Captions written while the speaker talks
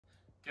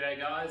G'day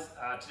guys,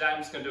 today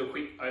I'm just going to do a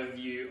quick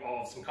overview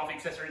of some coffee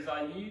accessories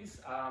I use.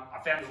 I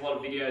found there's a lot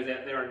of videos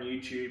out there on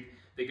YouTube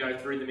that go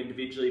through them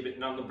individually, but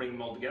none of them bring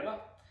them all together.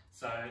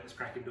 So let's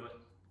crack into it.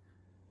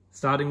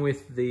 Starting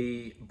with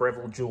the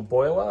Breville dual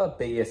boiler,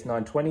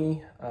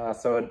 BS920.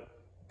 So a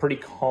pretty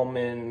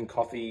common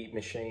coffee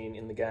machine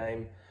in the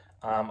game.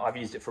 I've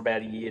used it for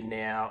about a year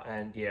now,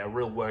 and yeah, a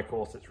real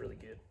workhorse. It's really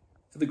good.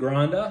 For the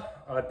grinder,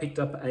 I picked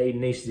up a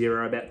Niche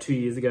Zero about 2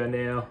 years ago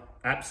now.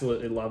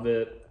 Absolutely love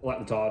it. Like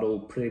the title,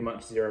 pretty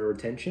much zero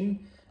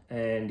retention,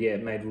 and yeah,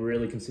 it made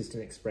really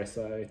consistent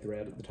espresso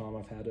throughout the time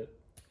I've had it.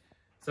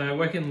 So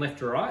working left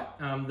to right,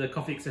 the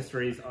coffee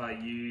accessories I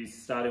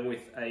use, starting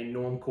with a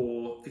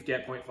Normcore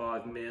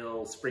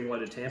 58.5mm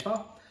spring-loaded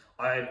tamper.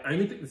 I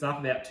only picked this up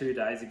about 2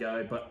 days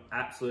ago, but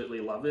absolutely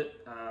love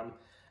it.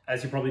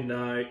 As you probably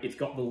know, it's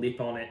got the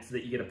lip on it so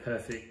that you get a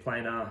perfect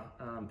planar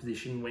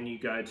position when you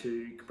go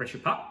to compress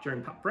your pup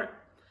during pup prep.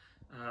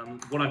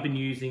 What I've been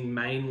using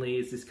mainly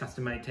is this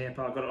custom-made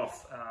tamper. I got it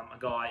off a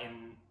guy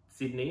in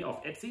Sydney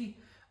off Etsy.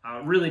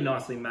 Really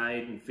nicely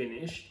made and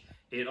finished.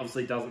 It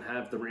obviously doesn't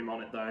have the rim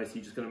on it though, so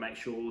you just got to make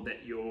sure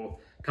that you're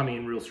coming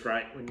in real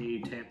straight when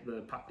you tamp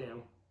the pup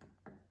down.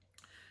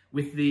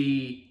 With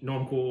the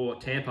Normcore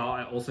tamper,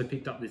 I also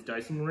picked up this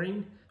dosing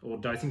ring or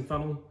dosing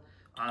funnel.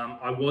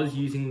 I was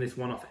using this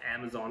one off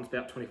Amazon, it's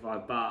about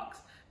 25 bucks.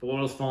 But what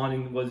I was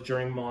finding was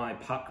during my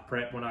puck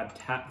prep, when I'd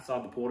tap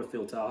inside the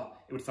portafilter,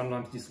 it would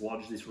sometimes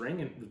dislodge this ring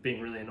and it was being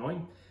really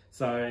annoying.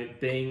 So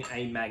being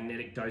a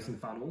magnetic dosing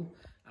funnel,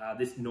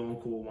 this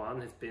Normcore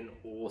one has been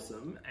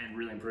awesome and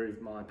really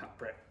improved my puck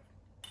prep.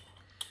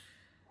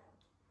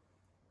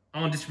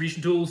 On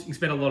distribution tools, you can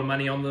spend a lot of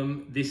money on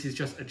them. This is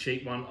just a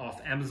cheap one off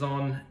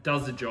Amazon.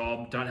 Does the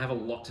job, don't have a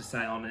lot to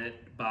say on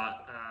it,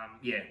 but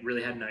yeah,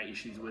 really had no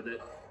issues with it.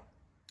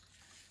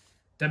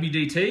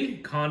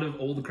 WDT, kind of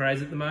all the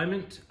craze at the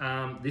moment.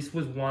 This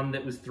was one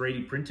that was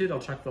 3D printed. I'll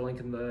chuck the link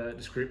in the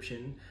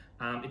description.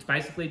 It's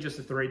basically just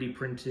a 3D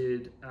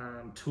printed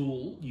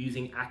tool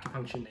using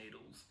acupuncture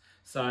needles.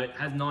 So it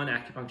has 9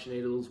 acupuncture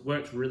needles,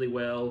 works really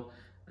well.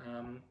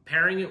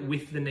 Pairing it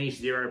with the Niche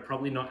Zero,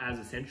 probably not as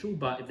essential,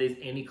 but if there's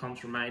any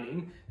clumps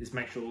remaining, just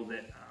make sure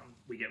that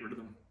we get rid of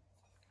them.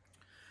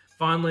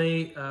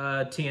 Finally,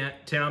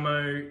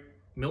 Tiamo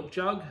milk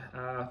jug,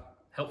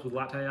 helps with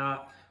latte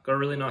art. Got a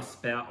really nice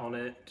spout on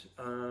it.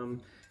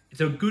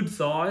 It's a good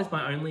size.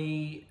 My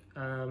only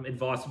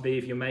advice would be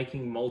if you're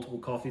making multiple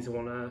coffees and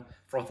want to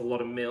froth a lot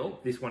of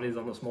milk, this one is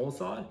on the smaller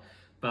side.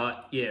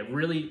 But yeah,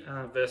 really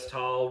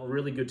versatile,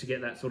 really good to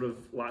get that sort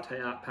of latte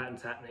art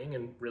patterns happening,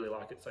 and really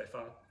like it so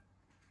far.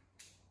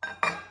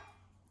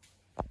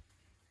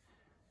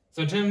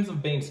 So in terms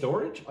of bean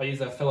storage, I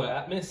use a Fellow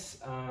Atmos,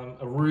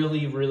 a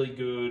really, really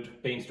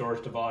good bean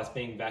storage device,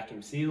 being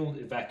vacuum sealed,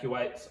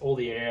 evacuates all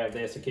the air out of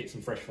there so it keeps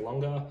them fresh for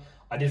longer.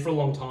 I did for a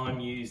long time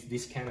use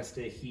this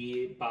canister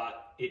here,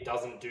 but it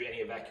doesn't do any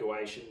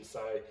evacuation, so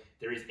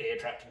there is air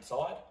trapped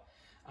inside.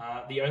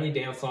 The only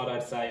downside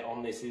I'd say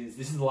on this is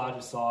the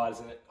largest size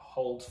and it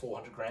holds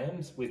 400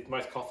 grams. With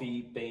most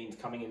coffee beans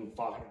coming in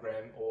 500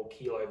 gram or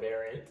kilo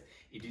variants,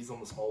 it is on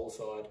the smaller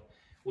side.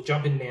 We'll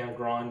jump in now and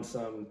grind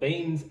some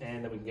beans,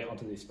 and then we can get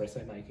onto the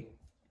espresso making.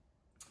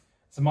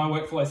 So my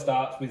workflow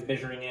starts with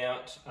measuring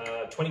out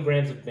 20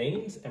 grams of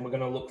beans, and we're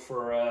going to look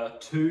for a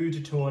 2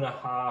 to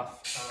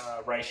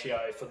 2.5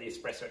 ratio for the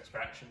espresso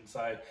extraction.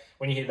 So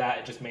when you hear that,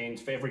 it just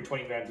means for every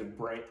 20 grams of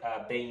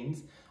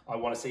beans, I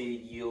want to see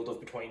a yield of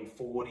between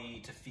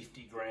 40 to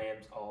 50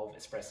 grams of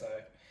espresso.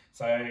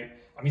 So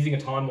I'm using a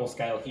time more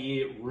scale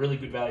here, really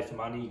good value for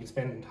money. You can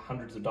spend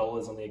hundreds of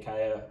dollars on the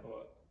Acaia,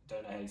 or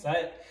don't know how you say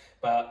it,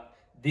 but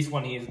this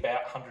one here is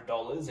about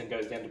 $100 and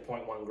goes down to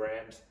 0.1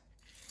 grams.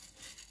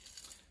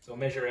 So we'll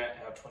measure out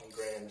our 20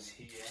 grams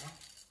here.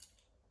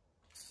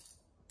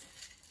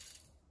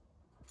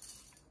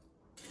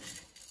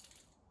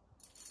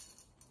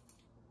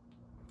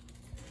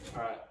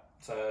 All right,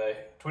 so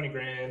 20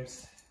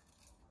 grams.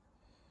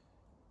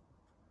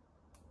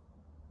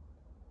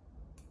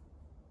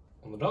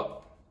 On the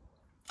dot.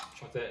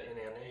 Chuck that in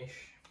our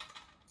niche.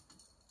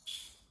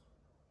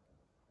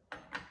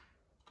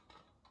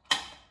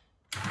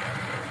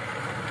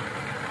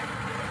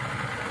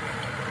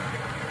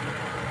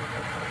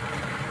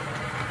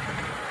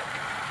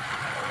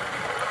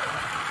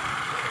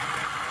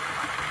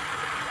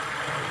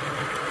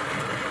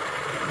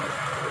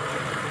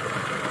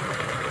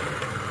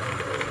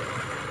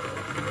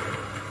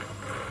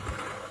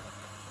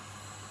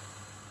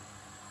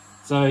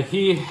 So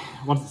here,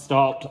 once it's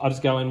stopped, I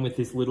just go in with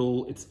this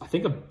little, I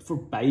think for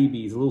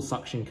babies, a little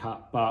suction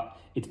cup, but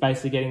it's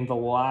basically getting the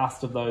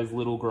last of those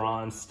little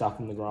grinds stuck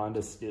in the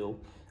grinder still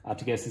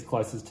to get us as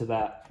close as to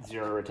that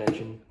zero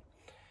retention.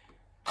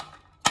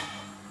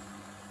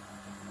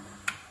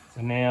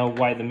 So now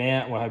weigh them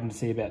out. We're hoping to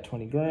see about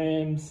 20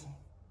 grams.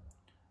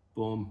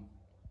 Boom,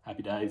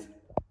 happy days.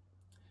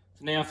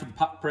 So now for the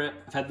pup prep,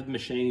 I've had the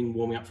machine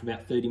warming up for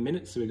about 30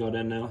 minutes, so we got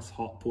a nice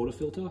hot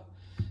portafilter.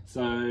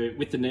 So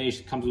with the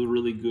niche, it comes with a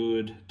really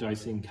good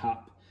dosing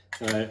cup.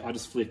 So I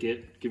just flick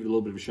it, give it a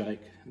little bit of a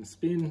shake and a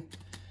spin,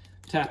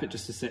 tap it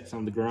just to set some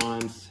of the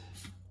grinds,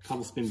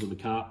 couple spins of the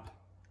cup,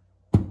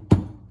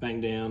 bang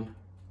down,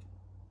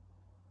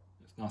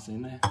 it's nice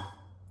in there.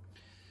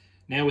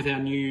 Now with our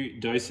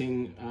new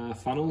dosing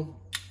funnel,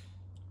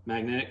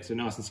 magnetic, so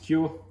nice and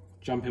secure,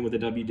 jump in with a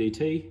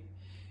WDT.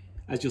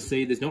 As you'll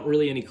see, there's not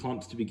really any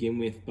clumps to begin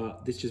with,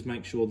 but this just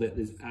makes sure that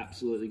there's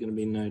absolutely going to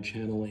be no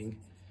channeling,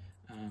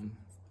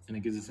 and it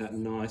gives us that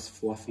nice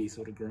fluffy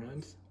sort of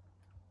grinds.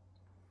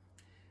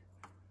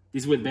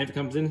 This is where the benefit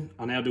comes in.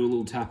 I now do a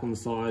little tap on the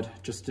side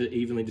just to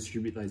evenly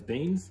distribute those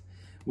beans.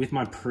 With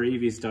my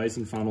previous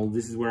dosing funnel,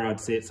 this is where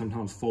I'd see it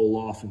sometimes fall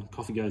off and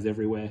coffee goes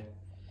everywhere.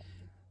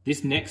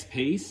 This next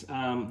piece,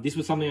 this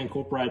was something I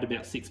incorporated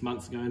about 6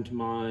 months ago into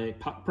my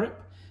puck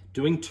prep.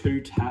 Doing 2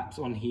 taps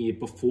on here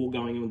before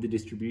going in with the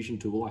distribution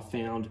tool, I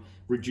found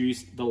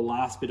reduced the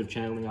last bit of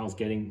channeling I was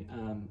getting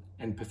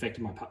and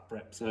perfected my puck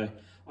prep. So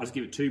I just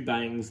give it 2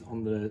 bangs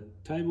on the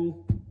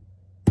table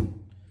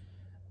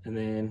and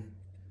then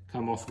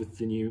come off with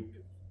the new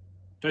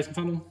dosing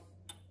funnel.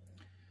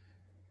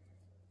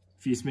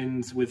 A few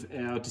spins with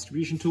our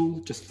distribution tool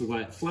just to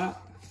lay it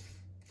flat.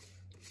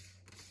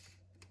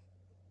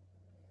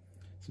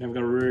 So now we've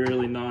got a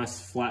really nice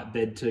flat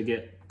bed to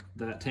get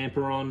that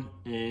tamper on,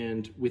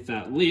 and with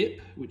that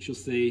lip, which you'll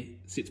see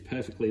sits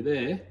perfectly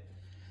there,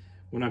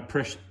 when I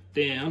press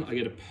down, I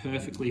get a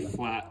perfectly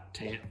flat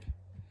tamp.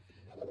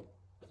 Go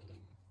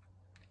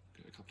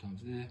a couple times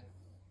there.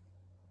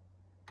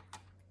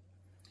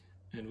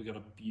 And we've got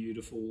a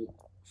beautiful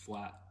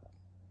flat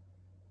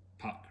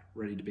puck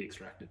ready to be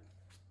extracted.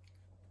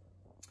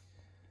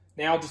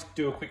 Now I'll just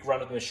do a quick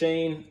run of the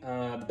machine.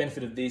 The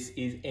benefit of this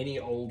is any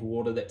old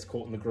water that's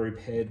caught in the group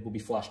head will be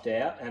flushed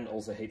out and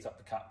also heats up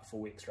the cup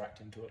before we extract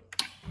into it.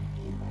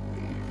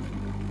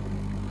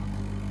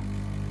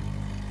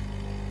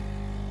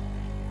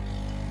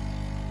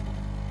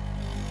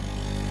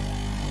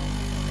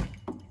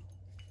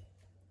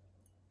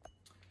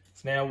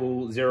 So now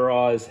we'll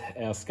zeroize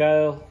our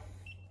scale,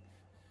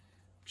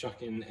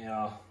 chuck in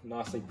our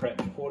nicely prepped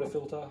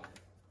portafilter,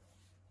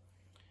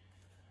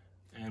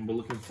 and we're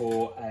looking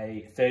for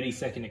a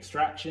 30-second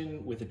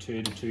extraction with a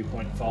 2 to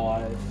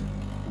 2.5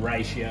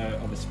 ratio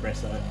of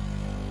espresso.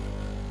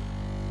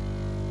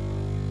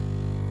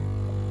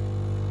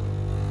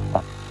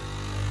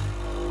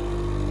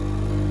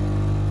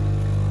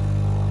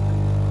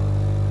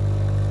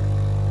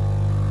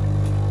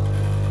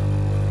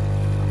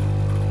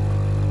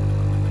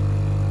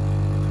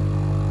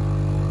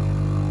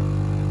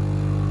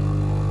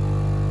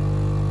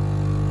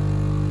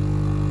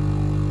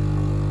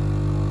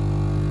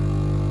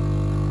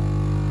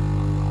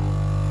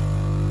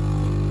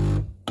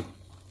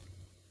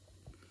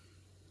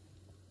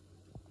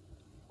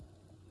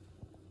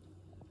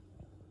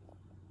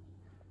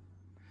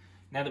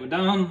 Now that we're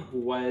done,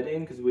 we'll weigh it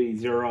in because we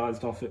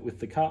zeroized off it with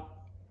the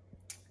cup.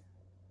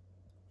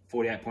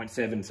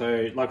 48.7,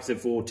 so like I said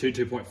before,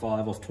 2.5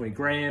 off 20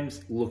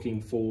 grams,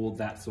 looking for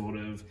that sort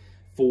of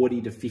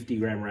 40 to 50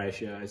 gram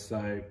ratio,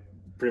 so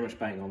pretty much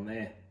bang on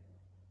there.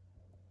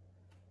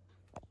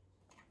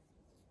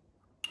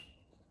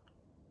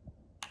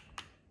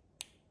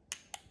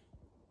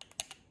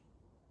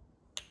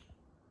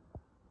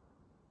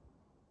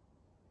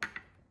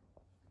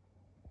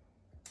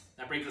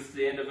 That brings us to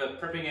the end of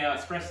prepping our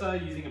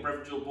espresso using a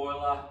Breville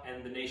boiler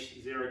and the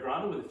niche zero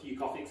grinder with a few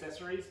coffee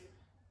accessories.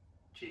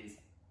 Cheers.